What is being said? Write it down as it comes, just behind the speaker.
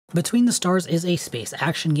Between the Stars is a space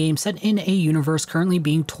action game set in a universe currently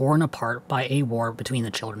being torn apart by a war between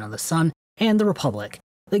the Children of the Sun and the Republic.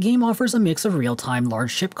 The game offers a mix of real-time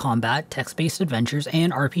large ship combat, text-based adventures,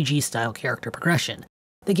 and RPG-style character progression.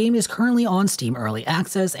 The game is currently on Steam Early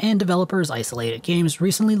Access, and developers Isolated Games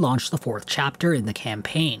recently launched the 4th chapter in the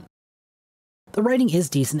campaign. The writing is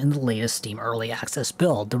decent in the latest Steam Early Access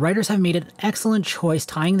build. The writers have made an excellent choice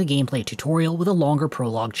tying the gameplay tutorial with a longer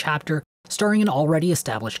prologue chapter starring an already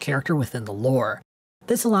established character within the lore.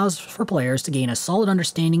 This allows for players to gain a solid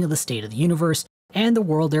understanding of the state of the universe and the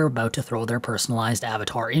world they're about to throw their personalized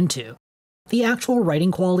avatar into. The actual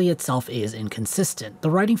writing quality itself is inconsistent. The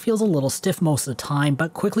writing feels a little stiff most of the time,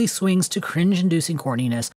 but quickly swings to cringe-inducing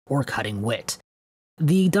corniness or cutting wit.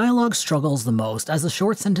 The dialogue struggles the most, as the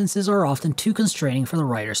short sentences are often too constraining for the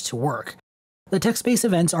writers to work. The text-based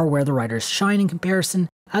events are where the writers shine in comparison,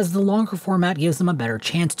 as the longer format gives them a better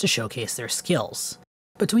chance to showcase their skills.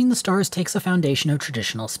 Between the Stars takes a foundation of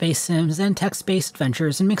traditional space sims and text-based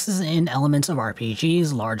adventures and mixes in elements of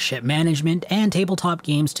RPGs, large ship management, and tabletop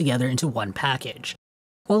games together into one package.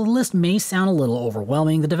 While the list may sound a little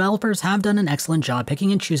overwhelming, the developers have done an excellent job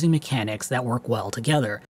picking and choosing mechanics that work well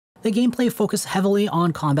together. The gameplay focuses heavily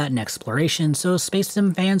on combat and exploration, so space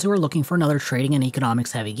sim fans who are looking for another trading and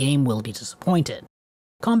economics-heavy game will be disappointed.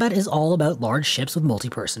 Combat is all about large ships with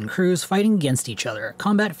multi-person crews fighting against each other.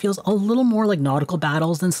 Combat feels a little more like nautical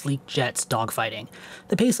battles than sleek jets dogfighting.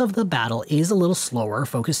 The pace of the battle is a little slower,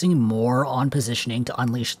 focusing more on positioning to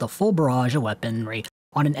unleash the full barrage of weaponry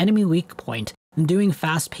on an enemy weak point than doing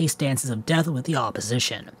fast-paced dances of death with the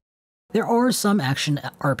opposition. There are some action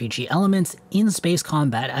RPG elements in space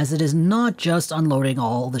combat, as it is not just unloading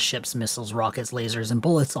all the ship's missiles, rockets, lasers, and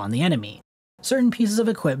bullets on the enemy. Certain pieces of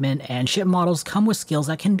equipment and ship models come with skills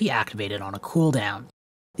that can be activated on a cooldown.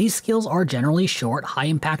 These skills are generally short,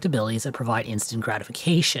 high-impact abilities that provide instant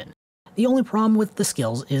gratification. The only problem with the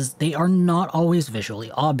skills is they are not always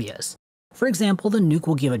visually obvious. For example, the nuke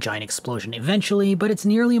will give a giant explosion eventually, but it's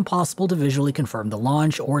nearly impossible to visually confirm the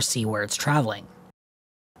launch or see where it's traveling.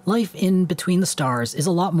 Life in Between the Stars is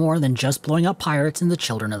a lot more than just blowing up pirates and the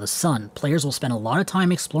Children of the Sun. Players will spend a lot of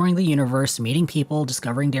time exploring the universe, meeting people,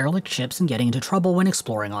 discovering derelict ships, and getting into trouble when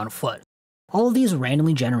exploring on foot. All of these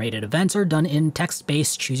randomly generated events are done in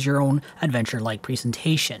text-based, choose-your-own-adventure-like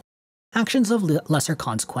presentation. Actions of lesser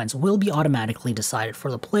consequence will be automatically decided for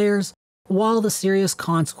the players, while the serious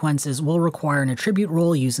consequences will require an attribute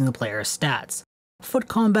roll using the player's stats. Foot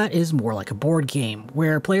combat is more like a board game,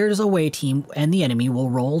 where players away team and the enemy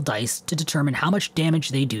will roll dice to determine how much damage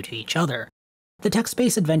they do to each other. The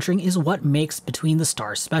text-based adventuring is what makes Between the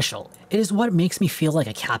Stars special. It is what makes me feel like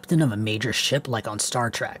a captain of a major ship like on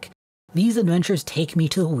Star Trek. These adventures take me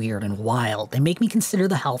to the weird and wild. They make me consider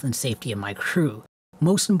the health and safety of my crew.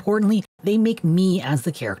 Most importantly, they make me as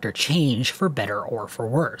the character change, for better or for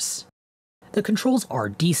worse. The controls are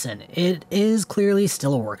decent. It is clearly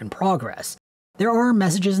still a work in progress. There are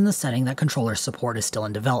messages in the setting that controller support is still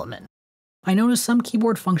in development. I noticed some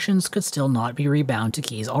keyboard functions could still not be rebound to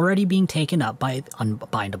keys already being taken up by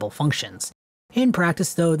unbindable functions. In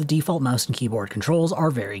practice though, the default mouse and keyboard controls are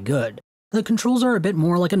very good. The controls are a bit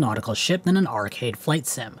more like a nautical ship than an arcade flight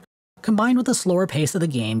sim. Combined with the slower pace of the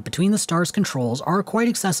game, Between the Stars controls are quite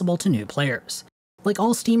accessible to new players. Like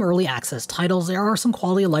all Steam Early Access titles, there are some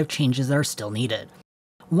quality of life changes that are still needed.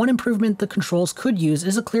 One improvement the controls could use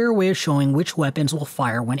is a clearer way of showing which weapons will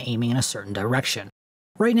fire when aiming in a certain direction.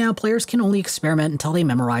 Right now, players can only experiment until they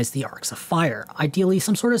memorize the arcs of fire. Ideally,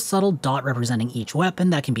 some sort of subtle dot representing each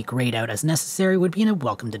weapon that can be grayed out as necessary would be a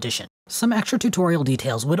welcomed addition. Some extra tutorial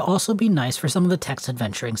details would also be nice for some of the text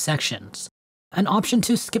adventuring sections. An option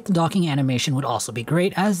to skip the docking animation would also be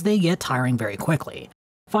great, as they get tiring very quickly.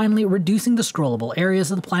 Finally, reducing the scrollable areas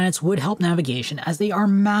of the planets would help navigation, as they are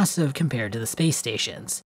massive compared to the space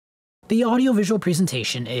stations. The audiovisual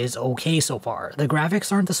presentation is okay so far. The graphics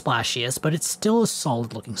aren't the splashiest, but it's still a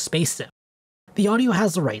solid-looking space sim. The audio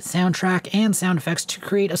has the right soundtrack and sound effects to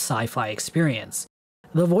create a sci-fi experience.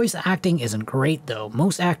 The voice acting isn't great though.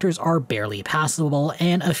 Most actors are barely passable,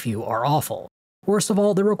 and a few are awful. Worst of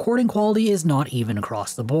all, the recording quality is not even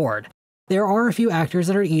across the board. There are a few actors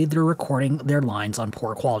that are either recording their lines on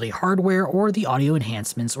poor quality hardware or the audio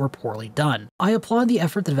enhancements were poorly done. I applaud the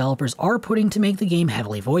effort the developers are putting to make the game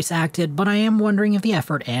heavily voice acted, but I am wondering if the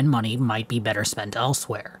effort and money might be better spent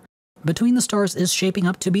elsewhere. Between the Stars is shaping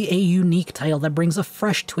up to be a unique title that brings a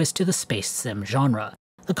fresh twist to the space sim genre.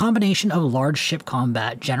 The combination of large ship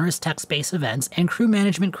combat, generous text-based events, and crew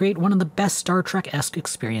management create one of the best Star Trek-esque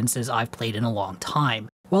experiences I've played in a long time.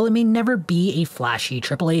 While it may never be a flashy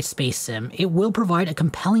AAA space sim, it will provide a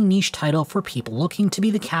compelling niche title for people looking to be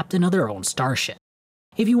the captain of their own starship.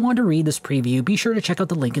 If you want to read this preview, be sure to check out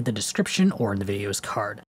the link in the description or in the video's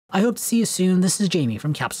card. I hope to see you soon. This is Jamie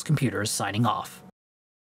from Capsule Computers signing off.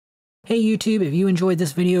 Hey YouTube, if you enjoyed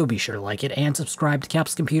this video, be sure to like it and subscribe to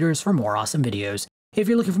Capsule Computers for more awesome videos. If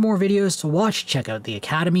you're looking for more videos to watch, check out The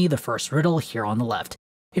Academy, The First Riddle here on the left.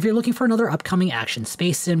 If you're looking for another upcoming action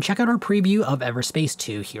space sim, check out our preview of Everspace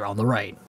 2 here on the right.